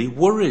really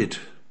worried.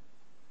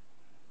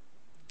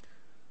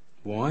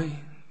 Why?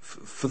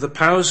 For the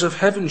powers of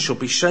heaven shall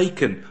be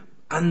shaken,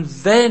 and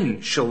then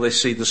shall they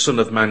see the Son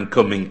of Man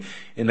coming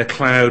in a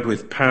cloud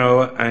with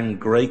power and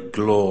great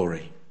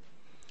glory.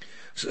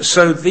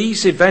 So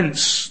these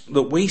events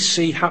that we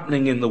see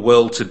happening in the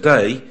world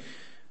today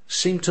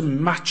seem to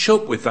match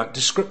up with that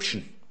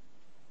description.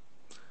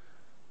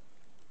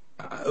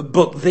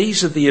 But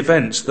these are the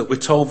events that we're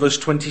told, verse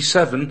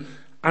 27,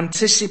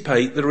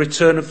 anticipate the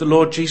return of the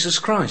Lord Jesus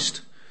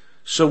Christ.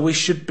 So we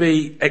should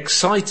be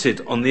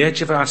excited on the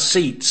edge of our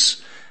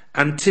seats,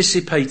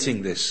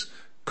 anticipating this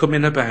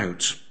coming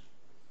about.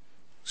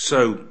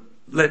 So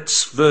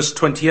let's, verse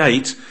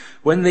 28,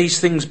 when these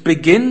things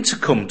begin to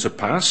come to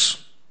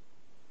pass,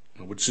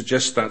 I would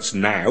suggest that's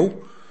now,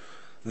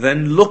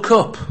 then look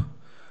up,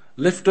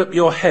 lift up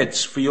your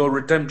heads, for your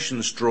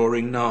redemption's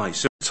drawing nigh.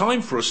 So it's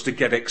time for us to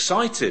get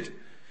excited,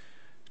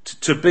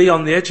 to be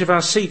on the edge of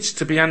our seats,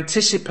 to be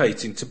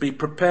anticipating, to be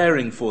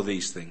preparing for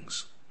these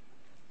things.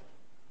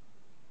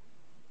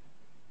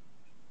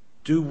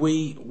 Do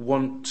we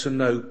want to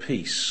know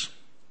peace?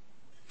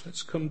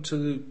 Let's come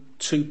to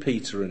 2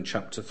 Peter and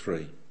chapter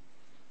 3.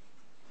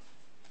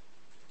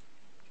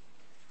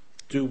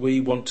 Do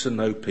we want to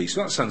know peace?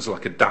 That sounds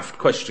like a daft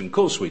question. Of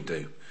course we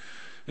do.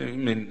 I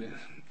mean,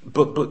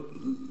 but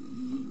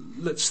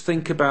let's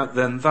think about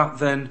then, that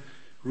then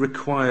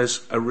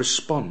requires a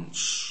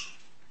response.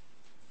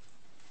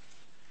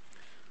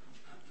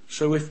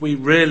 So if we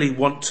really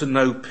want to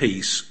know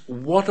peace,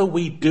 what are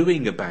we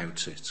doing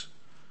about it?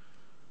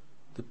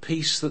 The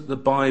peace that the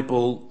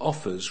Bible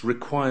offers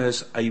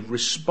requires a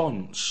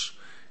response.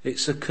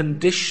 It's a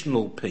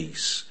conditional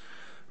peace.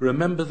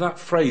 Remember that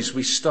phrase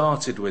we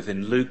started with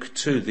in Luke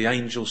 2, the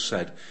angel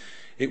said,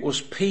 it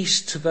was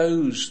peace to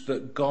those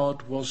that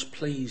God was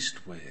pleased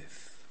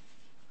with.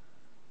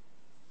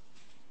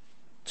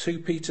 2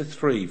 Peter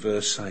 3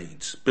 verse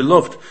 8.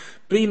 Beloved,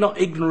 be not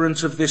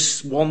ignorant of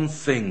this one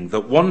thing,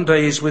 that one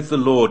day is with the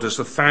Lord as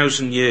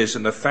 1,000 years,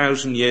 and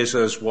 1,000 years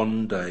as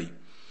one day.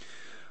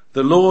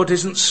 The Lord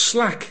isn't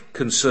slack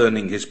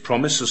concerning his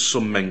promise, as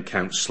some men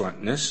count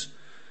slackness,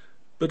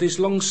 but is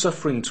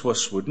long-suffering to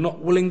usward, not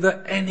willing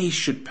that any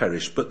should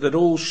perish, but that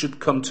all should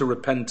come to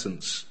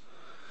repentance.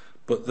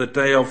 But the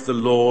day of the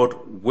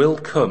Lord will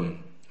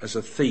come as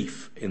a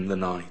thief in the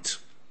night.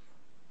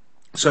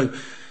 So,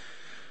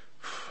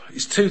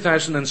 it's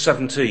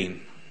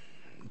 2017.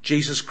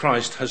 Jesus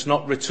Christ has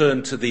not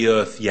returned to the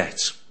earth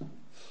yet.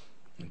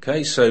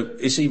 Okay, so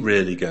is he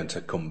really going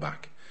to come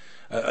back?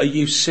 Are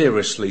you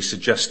seriously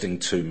suggesting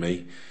to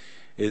me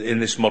in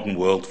this modern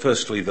world,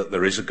 firstly, that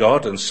there is a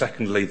God, and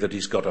secondly, that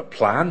he's got a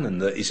plan and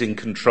that he's in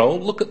control?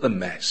 Look at the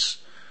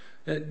mess.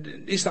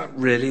 Is that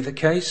really the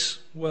case?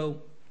 Well,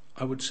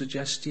 I would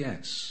suggest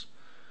yes.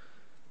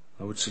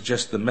 I would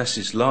suggest the mess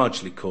is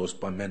largely caused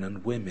by men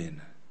and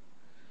women.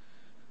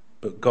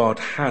 But God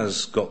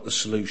has got the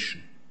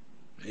solution.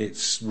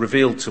 It's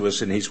revealed to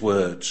us in his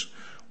words.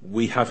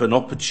 We have an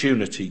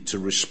opportunity to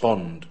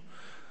respond,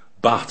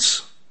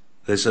 but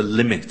there's a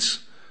limit.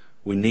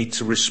 We need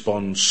to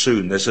respond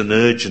soon. There's an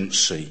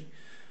urgency.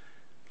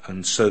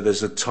 And so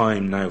there's a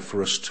time now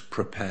for us to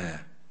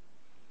prepare.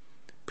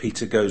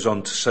 Peter goes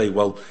on to say,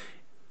 well,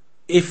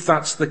 if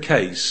that's the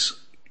case,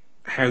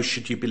 how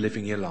should you be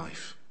living your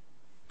life?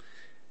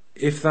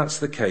 If that's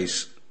the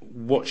case,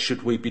 what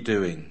should we be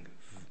doing?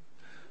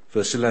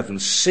 Verse 11,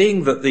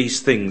 seeing that these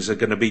things are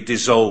going to be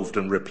dissolved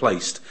and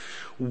replaced,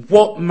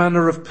 what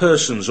manner of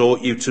persons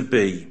ought you to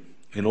be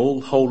in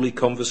all holy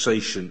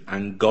conversation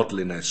and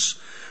godliness,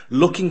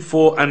 looking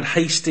for and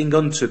hasting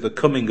unto the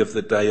coming of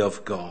the day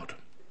of God?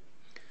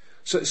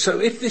 So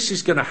if this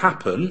is going to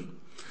happen,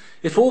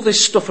 if all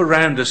this stuff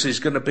around us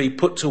is going to be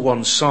put to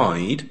one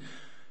side,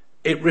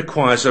 it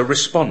requires a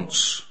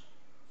response.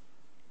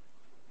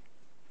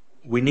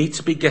 We need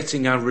to be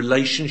getting our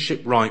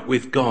relationship right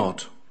with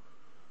God.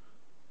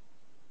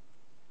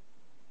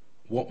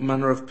 What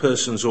manner of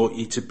persons ought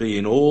ye to be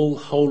in all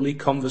holy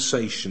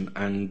conversation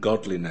and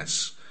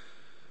godliness?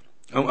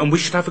 And we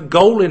should have a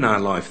goal in our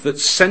life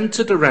that's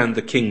centred around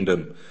the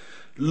kingdom,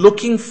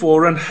 looking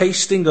for and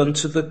hasting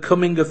unto the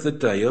coming of the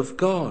day of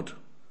God.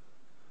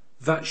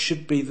 That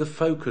should be the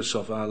focus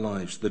of our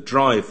lives, the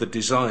drive, the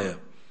desire.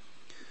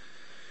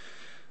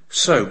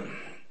 So,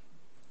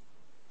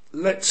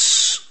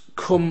 let's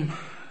come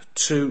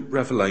to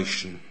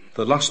Revelation,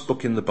 the last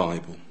book in the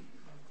Bible.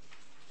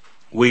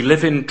 We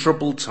live in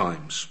troubled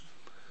times.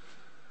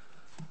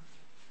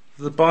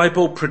 The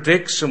Bible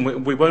predicts,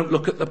 and we won't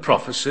look at the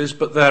prophecies,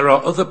 but there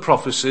are other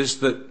prophecies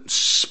that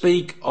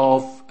speak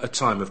of a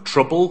time of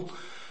trouble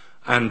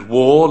and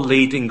war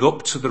leading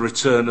up to the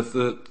return of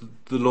the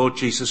Lord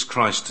Jesus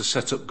Christ to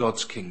set up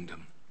God's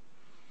kingdom.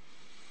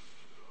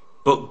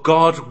 But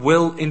God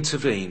will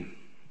intervene.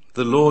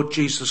 The Lord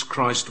Jesus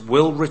Christ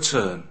will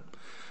return,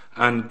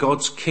 and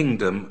God's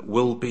kingdom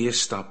will be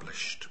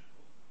established.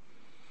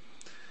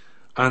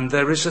 And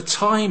there is a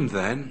time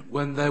then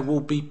when there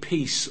will be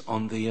peace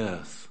on the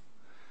earth.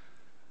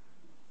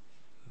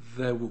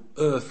 The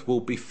earth will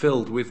be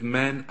filled with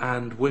men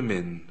and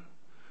women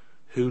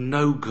who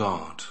know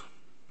God,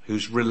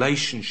 whose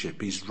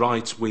relationship is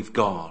right with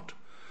God.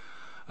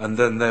 And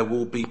then there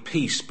will be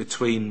peace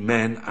between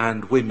men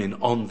and women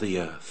on the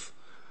earth.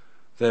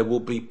 There will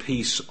be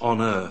peace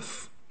on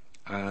earth,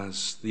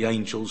 as the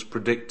angels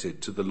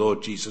predicted to the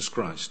Lord Jesus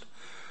Christ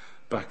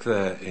back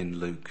there in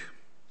Luke.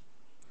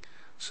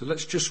 So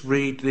let's just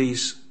read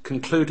these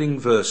concluding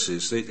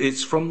verses.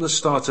 It's from the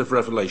start of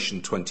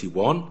Revelation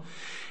 21.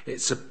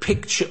 It's a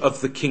picture of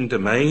the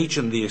kingdom age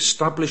and the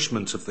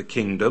establishment of the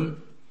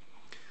kingdom.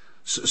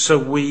 So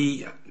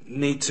we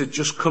need to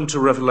just come to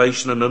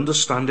Revelation and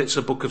understand it's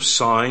a book of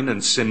sign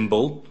and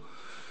symbol.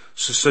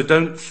 So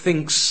don't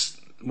think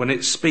when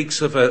it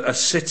speaks of a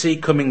city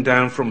coming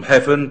down from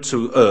heaven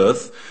to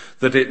earth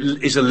that it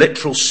is a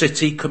literal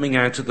city coming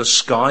out of the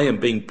sky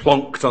and being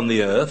plonked on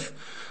the earth.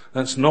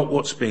 That's not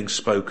what's being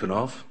spoken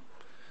of.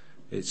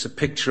 It's a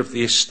picture of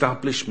the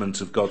establishment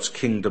of God's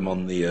kingdom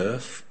on the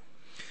earth.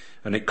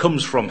 And it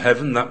comes from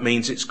heaven. That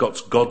means it's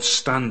got God's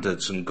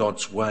standards and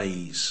God's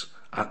ways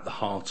at the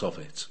heart of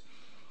it.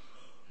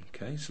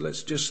 Okay, so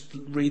let's just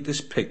read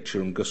this picture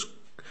and just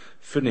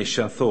finish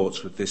our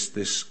thoughts with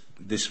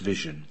this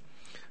vision.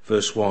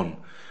 Verse 1.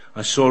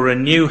 I saw a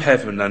new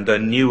heaven and a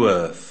new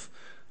earth,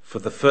 for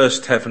the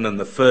first heaven and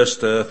the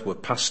first earth were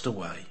passed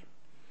away.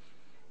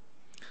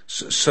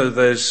 So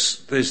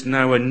there's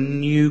now a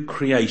new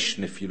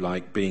creation, if you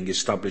like, being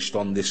established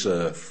on this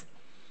earth.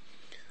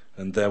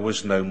 And there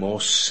was no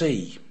more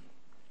sea.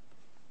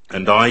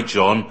 And I,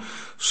 John,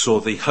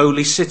 saw the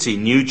holy city,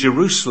 New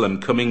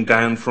Jerusalem, coming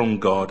down from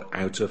God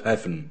out of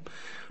heaven,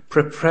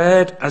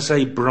 prepared as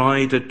a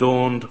bride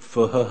adorned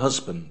for her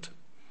husband.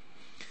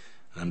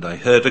 And I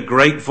heard a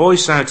great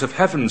voice out of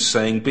heaven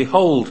saying,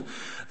 Behold,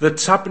 the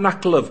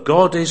tabernacle of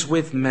God is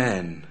with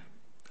men,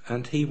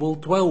 and he will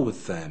dwell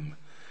with them.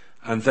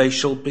 And they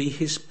shall be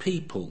his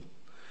people,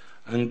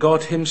 and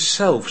God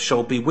himself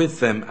shall be with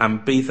them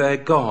and be their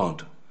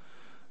God.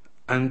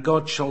 And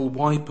God shall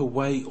wipe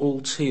away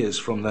all tears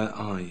from their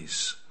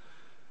eyes.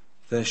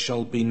 There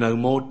shall be no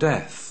more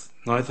death,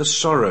 neither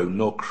sorrow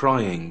nor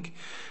crying,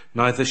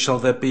 neither shall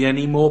there be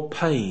any more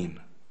pain,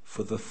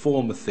 for the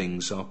former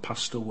things are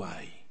passed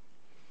away.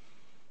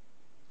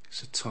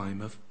 It's a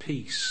time of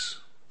peace,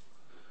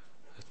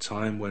 a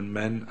time when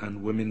men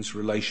and women's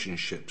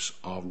relationships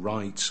are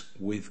right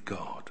with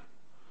God.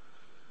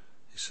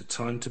 It's a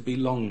time to be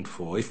longed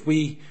for. If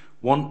we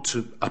want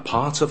a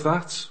part of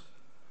that,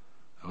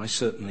 I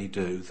certainly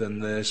do, then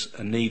there's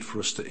a need for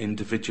us to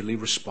individually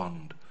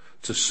respond,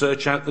 to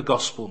search out the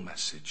gospel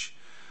message,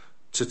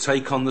 to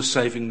take on the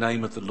saving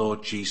name of the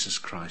Lord Jesus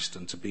Christ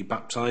and to be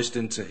baptized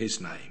into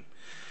his name,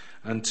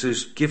 and to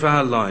give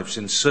our lives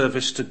in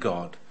service to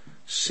God,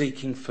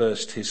 seeking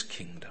first his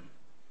kingdom.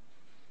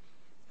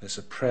 There's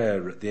a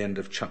prayer at the end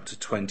of chapter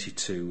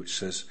 22 which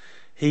says,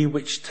 "He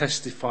which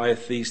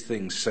testifieth these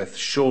things saith,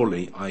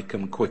 surely I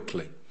come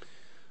quickly.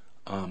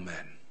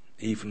 Amen.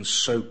 Even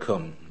so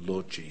come,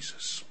 Lord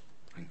Jesus."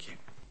 Thank you.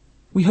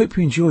 We hope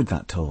you enjoyed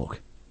that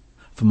talk.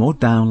 For more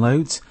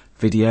downloads,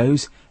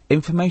 videos,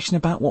 information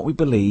about what we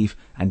believe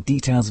and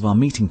details of our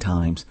meeting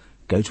times,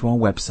 go to our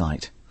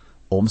website,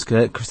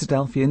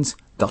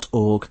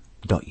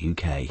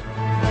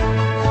 ormskirkchristadelphians.org.uk.